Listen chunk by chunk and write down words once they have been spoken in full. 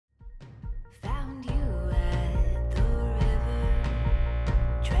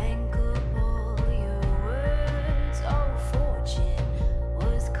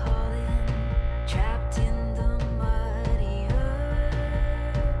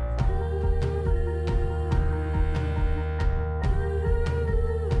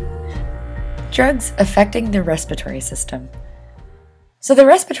Drugs affecting the respiratory system. So the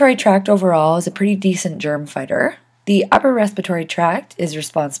respiratory tract overall is a pretty decent germ fighter. The upper respiratory tract is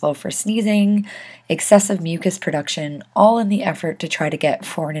responsible for sneezing, excessive mucus production, all in the effort to try to get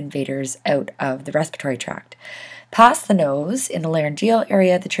foreign invaders out of the respiratory tract. Past the nose, in the laryngeal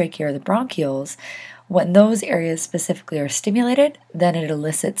area, the trachea, or the bronchioles, when those areas specifically are stimulated, then it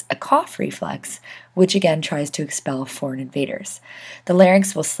elicits a cough reflex, which again tries to expel foreign invaders. The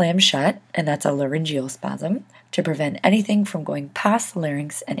larynx will slam shut, and that's a laryngeal spasm, to prevent anything from going past the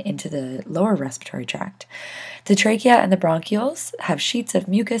larynx and into the lower respiratory tract. The trachea and the bronchioles have sheets of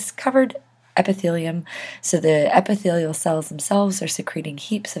mucus covered epithelium, so the epithelial cells themselves are secreting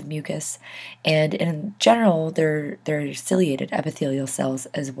heaps of mucus, and in general they're ciliated epithelial cells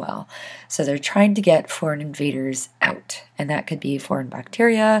as well. So they're trying to get foreign invaders out, and that could be foreign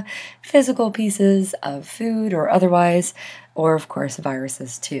bacteria, physical pieces of food or otherwise, or of course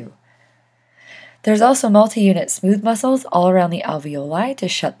viruses too. There's also multi-unit smooth muscles all around the alveoli to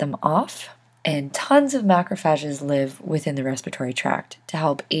shut them off. And tons of macrophages live within the respiratory tract to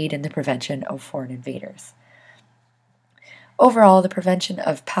help aid in the prevention of foreign invaders. Overall, the prevention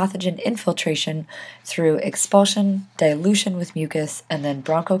of pathogen infiltration through expulsion, dilution with mucus, and then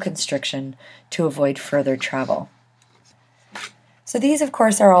bronchoconstriction to avoid further travel. So these, of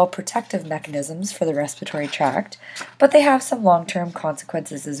course, are all protective mechanisms for the respiratory tract, but they have some long-term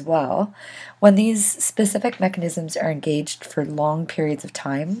consequences as well. When these specific mechanisms are engaged for long periods of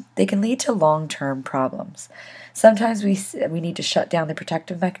time, they can lead to long-term problems. Sometimes we need to shut down the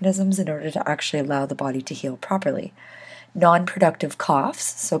protective mechanisms in order to actually allow the body to heal properly. Non-productive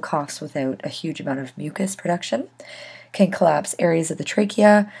coughs, so coughs without a huge amount of mucus production, can collapse areas of the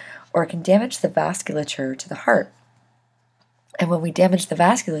trachea or can damage the vasculature to the heart. And when we damage the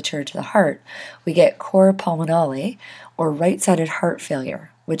vasculature to the heart, we get cor pulmonale, or right-sided heart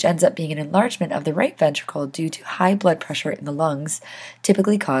failure, which ends up being an enlargement of the right ventricle due to high blood pressure in the lungs,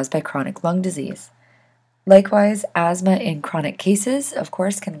 typically caused by chronic lung disease. Likewise, asthma in chronic cases, of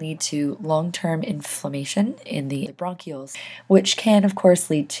course, can lead to long-term inflammation in the bronchioles, which can, of course,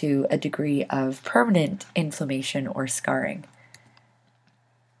 lead to a degree of permanent inflammation or scarring.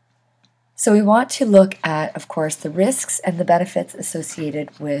 So we want to look at, of course, the risks and the benefits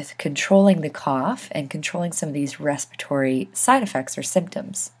associated with controlling the cough and controlling some of these respiratory side effects or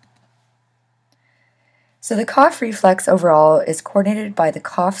symptoms. So the cough reflex overall is coordinated by the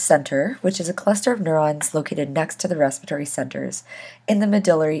cough center, which is a cluster of neurons located next to the respiratory centers in the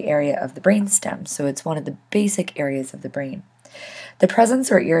medullary area of the brainstem. So it's one of the basic areas of the brain. The presence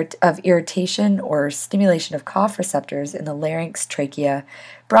of irritation or stimulation of cough receptors in the larynx, trachea,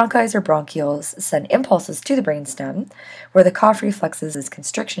 bronchi, or bronchioles send impulses to the brainstem, where the cough reflexes is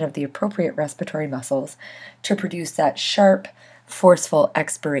constriction of the appropriate respiratory muscles to produce that sharp, forceful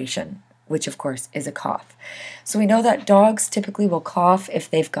expiration, which of course is a cough. So we know that dogs typically will cough if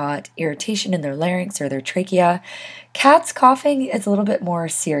they've got irritation in their larynx or their trachea. Cats coughing is a little bit more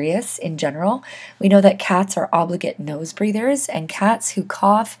serious in general. We know that cats are obligate nose breathers, and cats who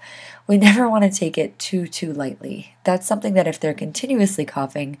cough, we never want to take it too lightly. That's something that if they're continuously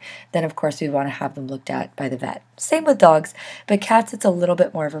coughing, then of course we want to have them looked at by the vet. Same with dogs, but cats it's a little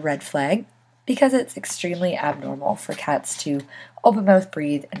bit more of a red flag, because it's extremely abnormal for cats to open mouth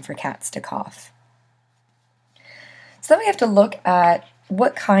breathe and for cats to cough. So then we have to look at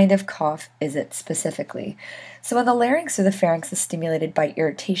what kind of cough is it specifically. So when the larynx or the pharynx is stimulated by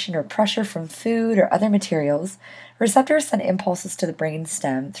irritation or pressure from food or other materials, receptors send impulses to the brain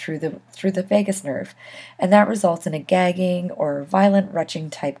stem through the vagus nerve, and that results in a gagging or violent retching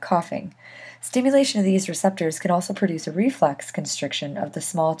type coughing. Stimulation of these receptors can also produce a reflex constriction of the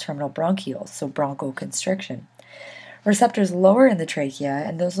small terminal bronchioles, so bronchoconstriction. Receptors lower in the trachea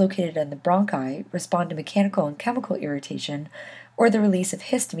and those located in the bronchi respond to mechanical and chemical irritation or the release of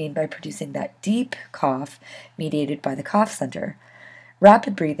histamine by producing that deep cough mediated by the cough center.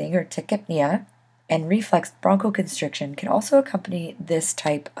 Rapid breathing or tachypnea and reflex bronchoconstriction can also accompany this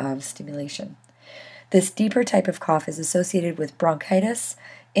type of stimulation. This deeper type of cough is associated with bronchitis,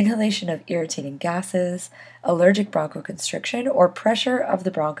 inhalation of irritating gases, allergic bronchoconstriction, or pressure of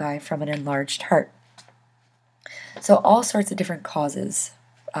the bronchi from an enlarged heart. So all sorts of different causes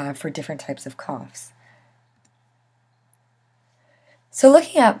for different types of coughs. So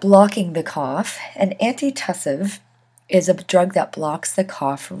looking at blocking the cough, an antitussive is a drug that blocks the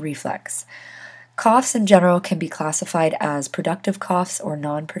cough reflex. Coughs in general can be classified as productive coughs or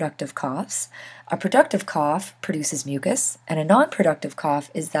non-productive coughs. A productive cough produces mucus, and a non-productive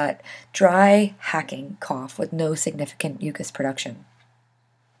cough is that dry, hacking cough with no significant mucus production.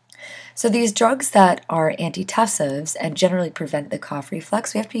 So these drugs that are antitussives and generally prevent the cough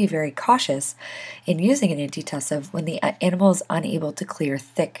reflex, we have to be very cautious in using an antitussive when the animal is unable to clear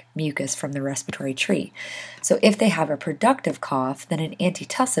thick mucus from the respiratory tree. So if they have a productive cough, then an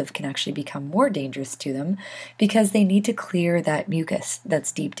antitussive can actually become more dangerous to them because they need to clear that mucus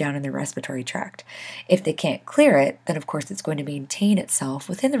that's deep down in the respiratory tract. If they can't clear it, then of course it's going to maintain itself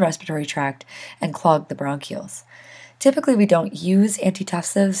within the respiratory tract and clog the bronchioles. Typically, we don't use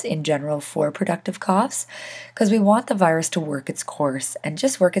antitussives in general for productive coughs because we want the virus to work its course and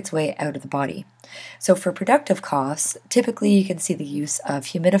just work its way out of the body. So for productive coughs, typically you can see the use of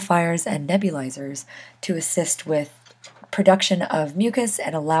humidifiers and nebulizers to assist with production of mucus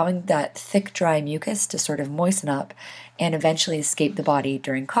and allowing that thick, dry mucus to sort of moisten up and eventually escape the body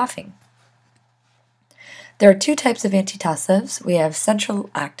during coughing. There are two types of antitussives. We have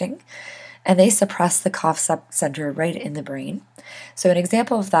central acting, and they suppress the cough center right in the brain. So an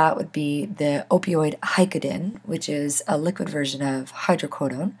example of that would be the opioid Vicodin, which is a liquid version of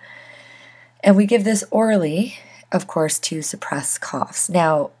hydrocodone. And we give this orally, of course, to suppress coughs.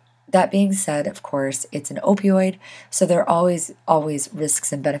 Now, that being said, of course, it's an opioid, so there are always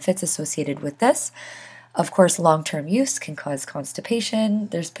risks and benefits associated with this. Of course, long-term use can cause constipation.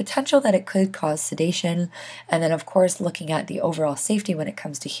 There's potential that it could cause sedation. And then, of course, looking at the overall safety when it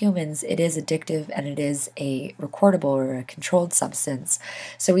comes to humans, it is addictive and it is a recordable or a controlled substance.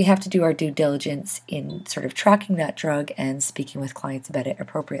 So we have to do our due diligence in sort of tracking that drug and speaking with clients about it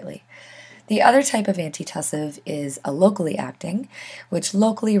appropriately. The other type of antitussive is a locally acting, which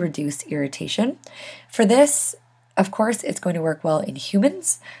locally reduce irritation. For this, of course, it's going to work well in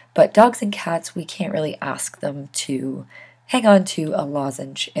humans, but dogs and cats, we can't really ask them to hang on to a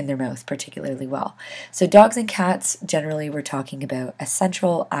lozenge in their mouth particularly well. So dogs and cats, generally, we're talking about a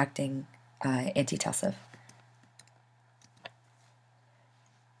central acting antitussive.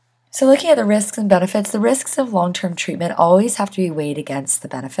 So looking at the risks and benefits, the risks of long-term treatment always have to be weighed against the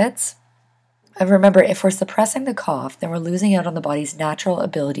benefits. And remember, if we're suppressing the cough, then we're losing out on the body's natural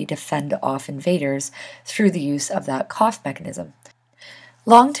ability to fend off invaders through the use of that cough mechanism.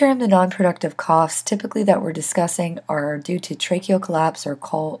 Long-term, the non-productive coughs typically that we're discussing are due to tracheal collapse or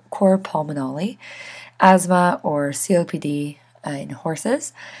cor pulmonale, asthma, or COPD in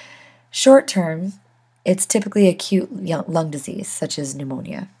horses. Short-term, it's typically acute lung disease, such as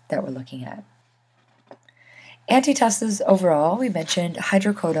pneumonia, that we're looking at. Antitussives overall, we mentioned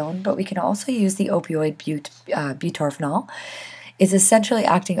hydrocodone, but we can also use the opioid butorphanol. It's a centrally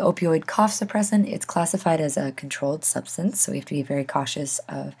acting opioid cough suppressant. It's classified as a controlled substance, so we have to be very cautious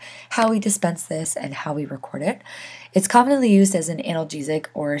of how we dispense this and how we record it. It's commonly used as an analgesic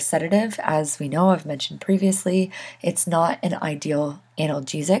or sedative. As we know, I've mentioned previously, it's not an ideal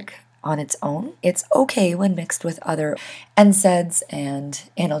analgesic on its own. It's okay when mixed with other NSAIDs and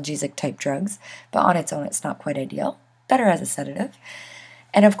analgesic type drugs, but on its own it's not quite ideal. Better as a sedative.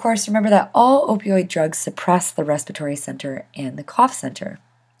 And of course, remember that all opioid drugs suppress the respiratory center and the cough center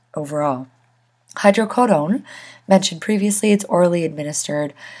overall. Hydrocodone, mentioned previously, it's orally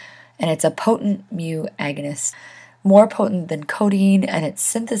administered and it's a potent mu agonist, more potent than codeine, and it's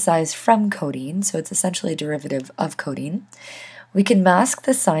synthesized from codeine, so it's essentially a derivative of codeine. We can mask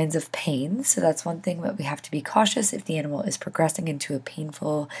the signs of pain, so that's one thing that we have to be cautious. If the animal is progressing into a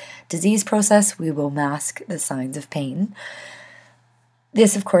painful disease process, we will mask the signs of pain.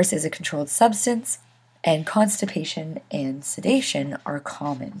 This, of course, is a controlled substance, and constipation and sedation are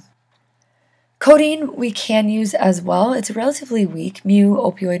common. Codeine we can use as well. It's a relatively weak mu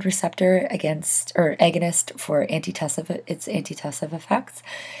opioid receptor agonist for its antitussive effects.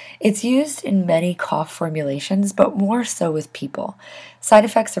 It's used in many cough formulations, but more so with people. Side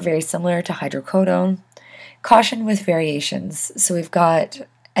effects are very similar to hydrocodone. Caution with variations. So we've got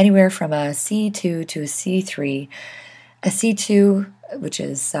anywhere from a C2 to a C3. A C2, which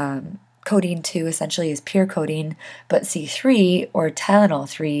is codeine 2, essentially is pure codeine, but C3 or Tylenol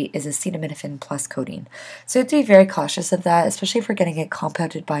 3 is acetaminophen plus codeine. So you have to be very cautious of that, especially if we're getting it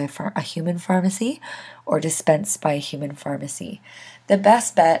compounded by a human pharmacy or dispensed by a human pharmacy. The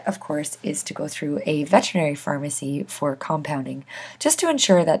best bet, of course, is to go through a veterinary pharmacy for compounding, just to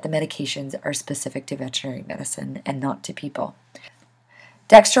ensure that the medications are specific to veterinary medicine and not to people.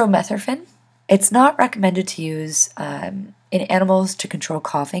 Dextromethorphan. It's not recommended to use in animals to control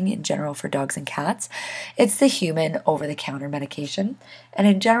coughing in general for dogs and cats. It's the human over-the-counter medication, and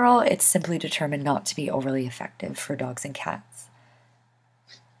in general, it's simply determined not to be overly effective for dogs and cats.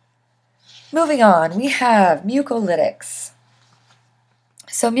 Moving on, we have mucolytics.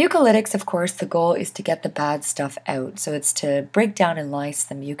 So mucolytics, of course, the goal is to get the bad stuff out. So it's to break down and lyse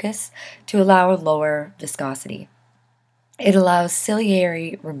the mucus to allow lower viscosity. It allows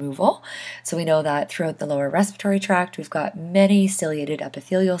ciliary removal. So we know that throughout the lower respiratory tract, we've got many ciliated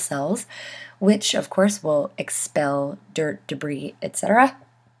epithelial cells, which of course will expel dirt, debris, etc.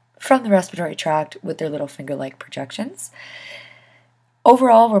 from the respiratory tract with their little finger-like projections.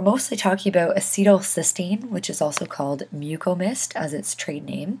 Overall, we're mostly talking about acetylcysteine, which is also called mucomist as its trade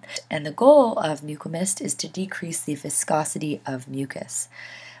name. And the goal of mucomist is to decrease the viscosity of mucus.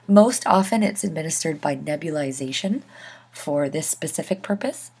 Most often it's administered by nebulization for this specific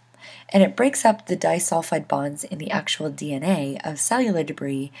purpose, and it breaks up the disulfide bonds in the actual DNA of cellular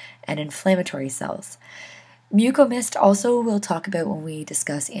debris and inflammatory cells. Mucomist also we'll talk about when we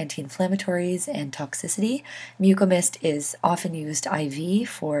discuss anti-inflammatories and toxicity. Mucomist is often used IV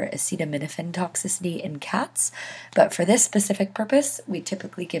for acetaminophen toxicity in cats, but for this specific purpose, we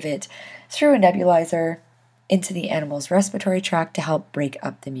typically give it through a nebulizer into the animal's respiratory tract to help break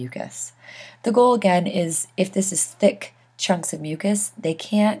up the mucus. The goal again is if this is thick chunks of mucus, they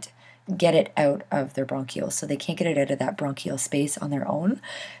can't get it out of their bronchioles, so they can't get it out of that bronchial space on their own.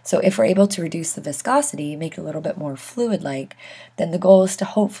 So if we're able to reduce the viscosity, make it a little bit more fluid-like, then the goal is to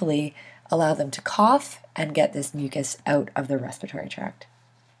hopefully allow them to cough and get this mucus out of the respiratory tract.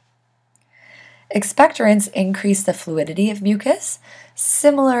 Expectorants increase the fluidity of mucus,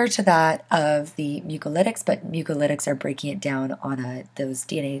 similar to that of the mucolytics, but mucolytics are breaking it down on those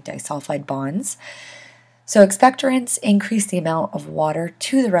DNA disulfide bonds. So expectorants increase the amount of water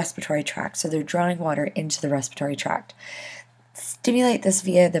to the respiratory tract, so they're drawing water into the respiratory tract. Stimulate this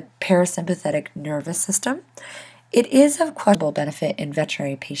via the parasympathetic nervous system. It is of questionable benefit in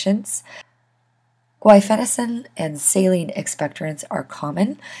veterinary patients. Guaifenesin and saline expectorants are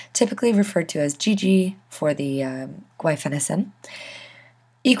common, typically referred to as GG for the guaifenesin.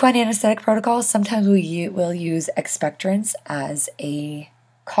 Equine anesthetic protocols, sometimes we will use expectorants as a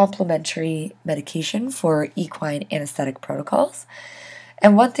complementary medication for equine anesthetic protocols.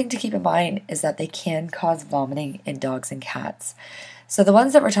 And one thing to keep in mind is that they can cause vomiting in dogs and cats. So the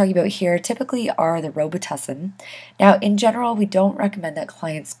ones that we're talking about here typically are the Robitussin. Now, in general, we don't recommend that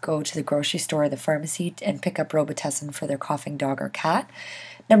clients go to the grocery store or the pharmacy and pick up Robitussin for their coughing dog or cat.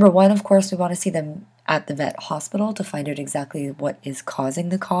 Number one, of course, we want to see them at the vet hospital to find out exactly what is causing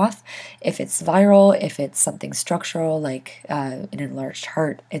the cough, if it's viral, if it's something structural like an enlarged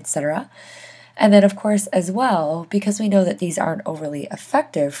heart, etc. And then, of course, as well, because we know that these aren't overly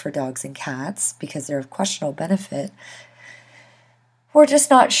effective for dogs and cats because they're of questionable benefit, we're just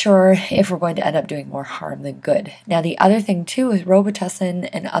not sure if we're going to end up doing more harm than good. Now, the other thing too with Robitussin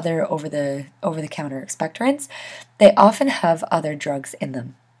and other over-the-counter expectorants, they often have other drugs in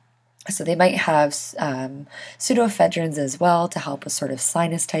them. So they might have pseudoephedrins as well to help with sort of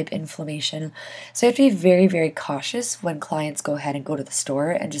sinus type inflammation. So you have to be very, very cautious when clients go ahead and go to the store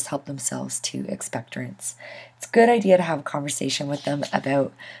and just help themselves to expectorants. It's a good idea to have a conversation with them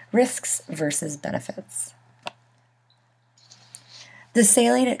about risks versus benefits. The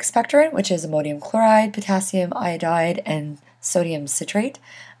saline expectorant, which is ammonium chloride, potassium iodide, and sodium citrate,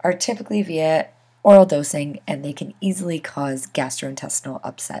 are typically via oral dosing, and they can easily cause gastrointestinal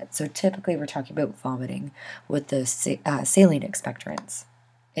upset. So typically we're talking about vomiting with the saline expectorants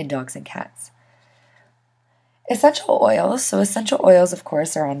in dogs and cats. Essential oils. So essential oils, of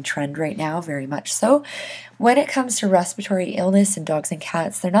course, are on trend right now, very much so. When it comes to respiratory illness in dogs and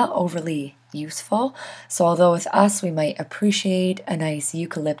cats, they're not overly useful. So although with us we might appreciate a nice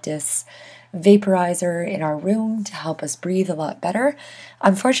eucalyptus vaporizer in our room to help us breathe a lot better,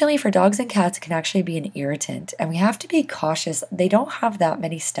 unfortunately for dogs and cats it can actually be an irritant, and we have to be cautious. They don't have that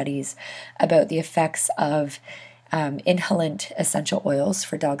many studies about the effects of inhalant essential oils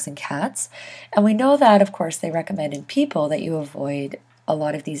for dogs and cats, and we know that of course they recommend in people that you avoid a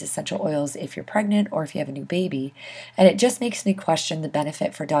lot of these essential oils if you're pregnant or if you have a new baby, and it just makes me question the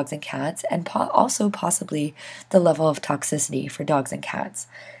benefit for dogs and cats and also possibly the level of toxicity for dogs and cats.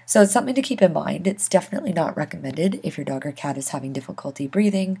 So it's something to keep in mind. It's definitely not recommended if your dog or cat is having difficulty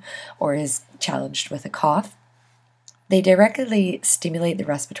breathing or is challenged with a cough. They directly stimulate the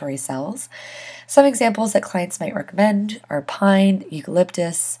respiratory cells. Some examples that clients might recommend are pine,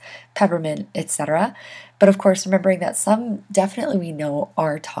 eucalyptus, peppermint, etc. But of course, remembering that some definitely we know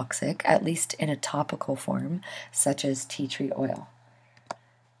are toxic, at least in a topical form, such as tea tree oil.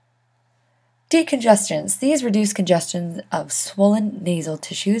 Decongestants. These reduce congestion of swollen nasal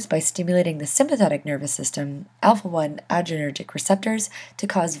tissues by stimulating the sympathetic nervous system, alpha-1 adrenergic receptors, to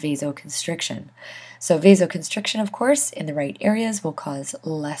cause vasoconstriction. So vasoconstriction, of course, in the right areas will cause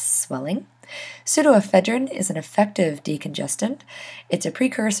less swelling. Pseudoephedrine is an effective decongestant. It's a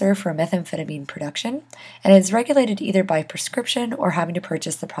precursor for methamphetamine production, and it's regulated either by prescription or having to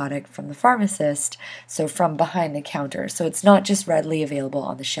purchase the product from the pharmacist, so from behind the counter. So it's not just readily available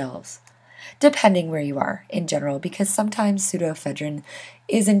on the shelves, depending where you are in general, because sometimes pseudoephedrine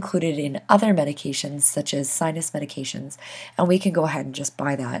is included in other medications such as sinus medications, and we can go ahead and just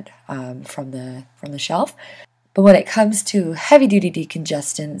buy that from the shelf. But when it comes to heavy-duty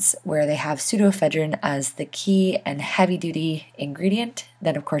decongestants, where they have pseudoephedrine as the key and heavy-duty ingredient,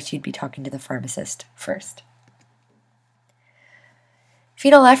 then of course you'd be talking to the pharmacist first.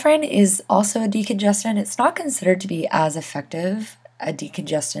 Phenylephrine is also a decongestant. It's not considered to be as effective a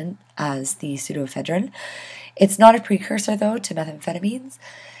decongestant as the pseudoephedrine. It's not a precursor, though, to methamphetamines.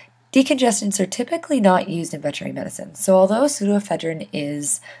 Decongestants are typically not used in veterinary medicine. So although pseudoephedrine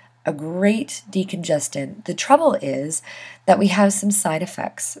is a great decongestant, the trouble is that we have some side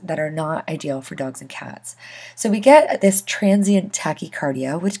effects that are not ideal for dogs and cats. So we get this transient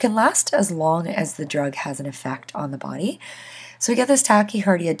tachycardia, which can last as long as the drug has an effect on the body. So we get this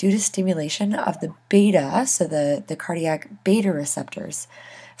tachycardia due to stimulation of the beta, so the cardiac beta receptors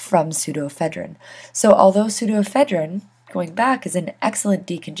from pseudoephedrine. So although pseudoephedrine, going back, is an excellent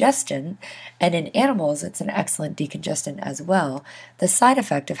decongestant, and in animals it's an excellent decongestant as well, the side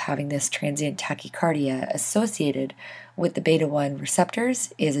effect of having this transient tachycardia associated with the beta-1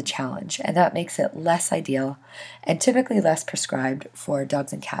 receptors is a challenge, and that makes it less ideal and typically less prescribed for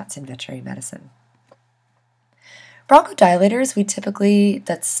dogs and cats in veterinary medicine. Bronchodilators,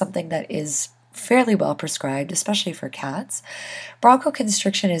 that's something that is fairly well prescribed, especially for cats.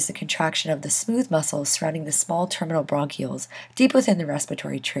 Bronchoconstriction is the contraction of the smooth muscles surrounding the small terminal bronchioles deep within the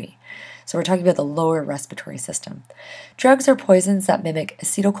respiratory tree. So we're talking about the lower respiratory system. Drugs or poisons that mimic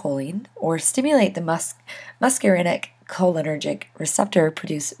acetylcholine or stimulate the muscarinic cholinergic receptor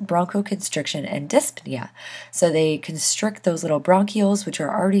produce bronchoconstriction and dyspnea. So they constrict those little bronchioles, which are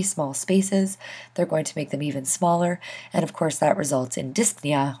already small spaces. They're going to make them even smaller, and of course that results in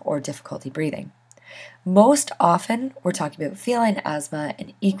dyspnea or difficulty breathing. Most often we're talking about feline asthma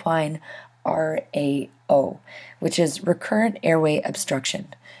and equine RAO, which is recurrent airway obstruction.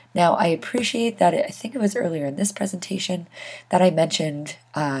 Now, I appreciate that I think it was earlier in this presentation that I mentioned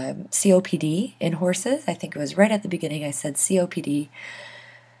COPD in horses. I think it was right at the beginning I said COPD,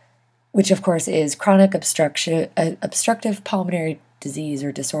 which of course is chronic obstructive pulmonary disease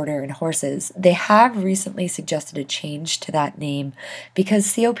or disorder in horses. They have recently suggested a change to that name because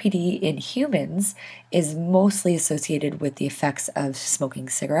COPD in humans is mostly associated with the effects of smoking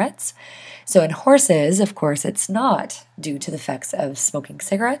cigarettes. So in horses, of course, it's not due to the effects of smoking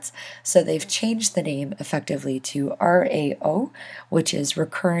cigarettes. So they've changed the name effectively to RAO, which is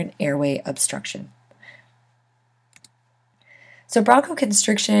recurrent airway obstruction. So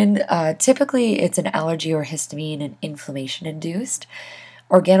bronchoconstriction, typically it's an allergy or histamine and inflammation induced.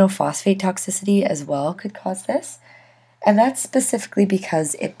 Organophosphate toxicity as well could cause this. And that's specifically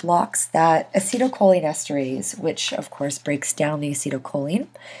because it blocks that acetylcholinesterase, which of course breaks down the acetylcholine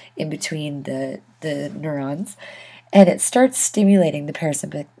in between the neurons, and it starts stimulating the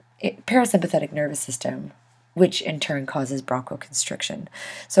parasympathetic nervous system, which in turn causes bronchoconstriction.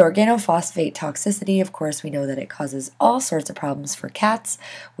 So organophosphate toxicity, of course, we know that it causes all sorts of problems for cats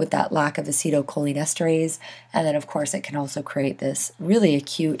with that lack of acetylcholinesterase, and then of course it can also create this really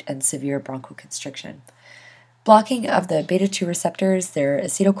acute and severe bronchoconstriction. Blocking of the beta-2 receptors, their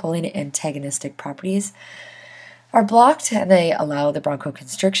acetylcholine antagonistic properties, are blocked and they allow the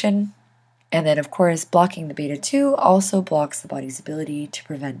bronchoconstriction. And then, of course, blocking the beta-2 also blocks the body's ability to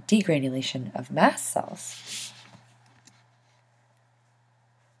prevent degranulation of mast cells.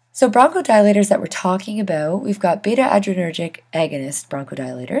 So bronchodilators that we're talking about, we've got beta-adrenergic agonist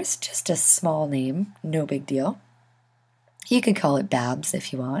bronchodilators, just a small name, no big deal. You could call it BABs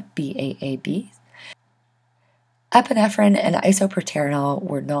if you want, B-A-A-B. Epinephrine and isoproterenol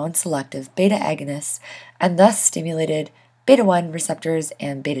were non-selective beta agonists and thus stimulated beta-1 receptors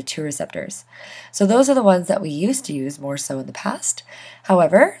and beta-2 receptors. So those are the ones that we used to use more so in the past.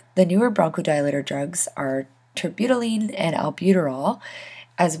 However, the newer bronchodilator drugs are terbutaline and albuterol,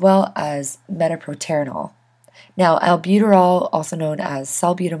 as well as metoprolol. Now, albuterol, also known as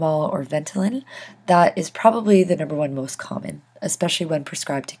salbutamol or Ventolin, that is probably the number one most common, especially when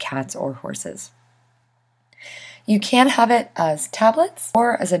prescribed to cats or horses. You can have it as tablets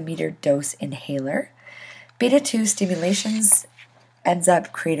or as a metered dose inhaler. Beta-2 stimulations ends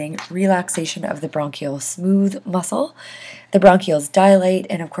up creating relaxation of the bronchial smooth muscle. The bronchioles dilate,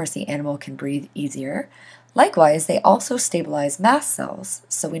 and of course the animal can breathe easier. Likewise, they also stabilize mast cells.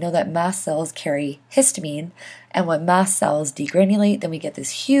 So we know that mast cells carry histamine, and when mast cells degranulate, then we get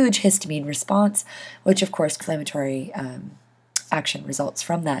this huge histamine response, which of course inflammatory action results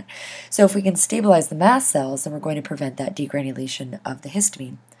from that. So if we can stabilize the mast cells, then we're going to prevent that degranulation of the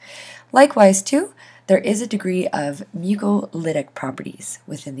histamine. Likewise, too, there is a degree of mucolytic properties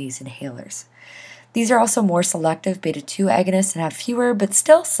within these inhalers. These are also more selective beta-2 agonists and have fewer, but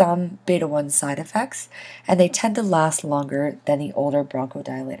still some beta-1 side effects, and they tend to last longer than the older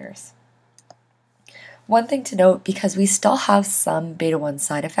bronchodilators. One thing to note, because we still have some beta-1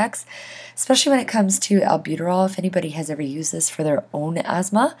 side effects, especially when it comes to albuterol, if anybody has ever used this for their own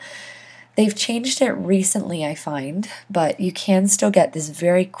asthma, they've changed it recently, I find, but you can still get this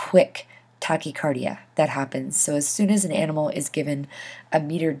very quick tachycardia that happens. So as soon as an animal is given a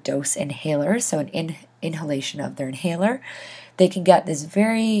metered dose inhaler, so an inhalation of their inhaler, they can get this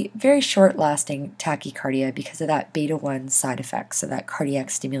very, very short-lasting tachycardia because of that beta-1 side effect, so that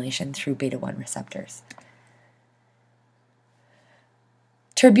cardiac stimulation through beta-1 receptors.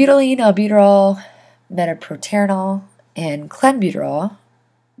 Terbutaline, albuterol, metoprolol, and clenbuterol,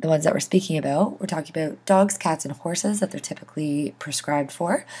 the ones that we're speaking about, we're talking about dogs, cats, and horses that they're typically prescribed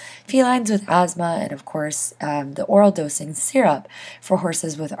for, felines with asthma, and of course the oral dosing syrup for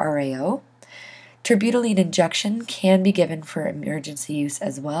horses with RAO. Terbutaline injection can be given for emergency use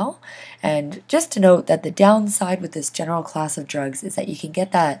as well. And just to note that the downside with this general class of drugs is that you can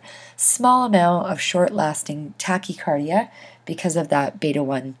get that small amount of short-lasting tachycardia because of that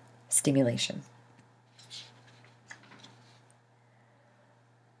beta-1 stimulation.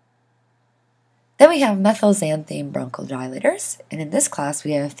 Then we have methylxanthine bronchodilators, and in this class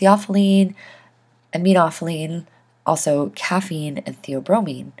we have theophylline, aminophylline, also caffeine and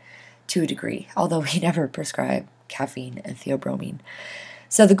theobromine to a degree, although we never prescribe caffeine and theobromine.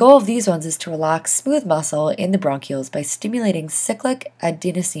 So the goal of these ones is to relax smooth muscle in the bronchioles by stimulating cyclic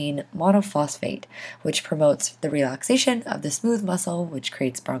adenosine monophosphate, which promotes the relaxation of the smooth muscle, which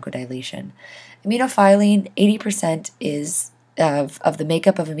creates bronchodilation. Aminophylline, 80% of the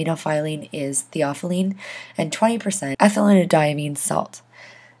makeup of aminophylline is theophylline, and 20% ethylenodiamine salt.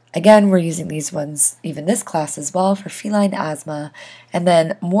 Again, we're using these ones, even this class as well, for feline asthma, and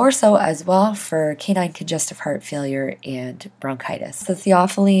then more so as well for canine congestive heart failure and bronchitis. The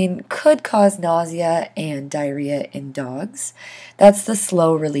theophylline could cause nausea and diarrhea in dogs. That's the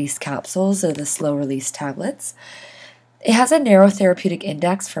slow-release capsules or the slow-release tablets. It has a narrow therapeutic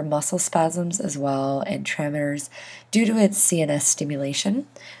index for muscle spasms as well and tremors due to its CNS stimulation.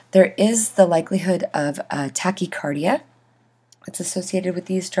 There is the likelihood of tachycardia. It's associated with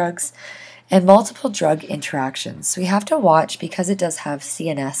these drugs, and multiple drug interactions. So we have to watch, because it does have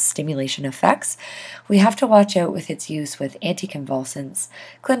CNS stimulation effects, we have to watch out with its use with anticonvulsants,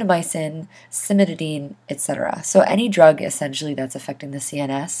 clindamycin, cimetidine, etc. So any drug essentially that's affecting the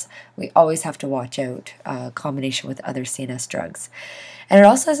CNS, we always have to watch out combination with other CNS drugs. And it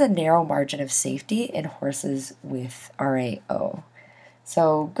also has a narrow margin of safety in horses with RAO.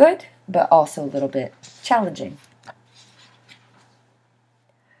 So good, but also a little bit challenging.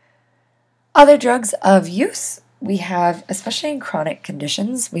 Other drugs of use, we have, especially in chronic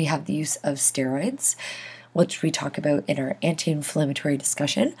conditions, we have the use of steroids, which we talk about in our anti-inflammatory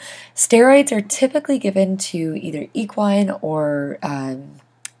discussion. Steroids are typically given to either equine or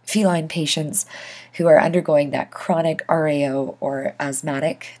feline patients who are undergoing that chronic RAO or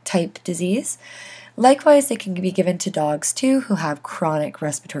asthmatic type disease. Likewise, they can be given to dogs too who have chronic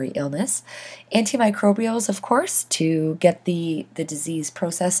respiratory illness. Antimicrobials, of course, to get the disease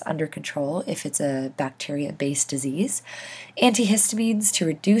process under control if it's a bacteria-based disease. Antihistamines to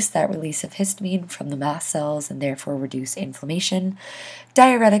reduce that release of histamine from the mast cells and therefore reduce inflammation.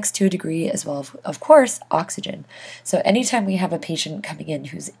 Diuretics to a degree, as well as, of course, oxygen. So anytime we have a patient coming in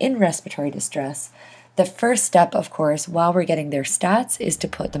who's in respiratory distress, the first step, of course, while we're getting their stats is to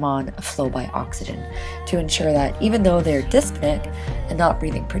put them on a flow-by oxygen to ensure that even though they're dyspneic and not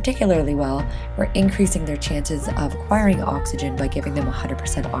breathing particularly well, we're increasing their chances of acquiring oxygen by giving them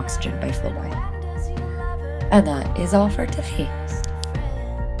 100% oxygen by flow-by. And that is all for today.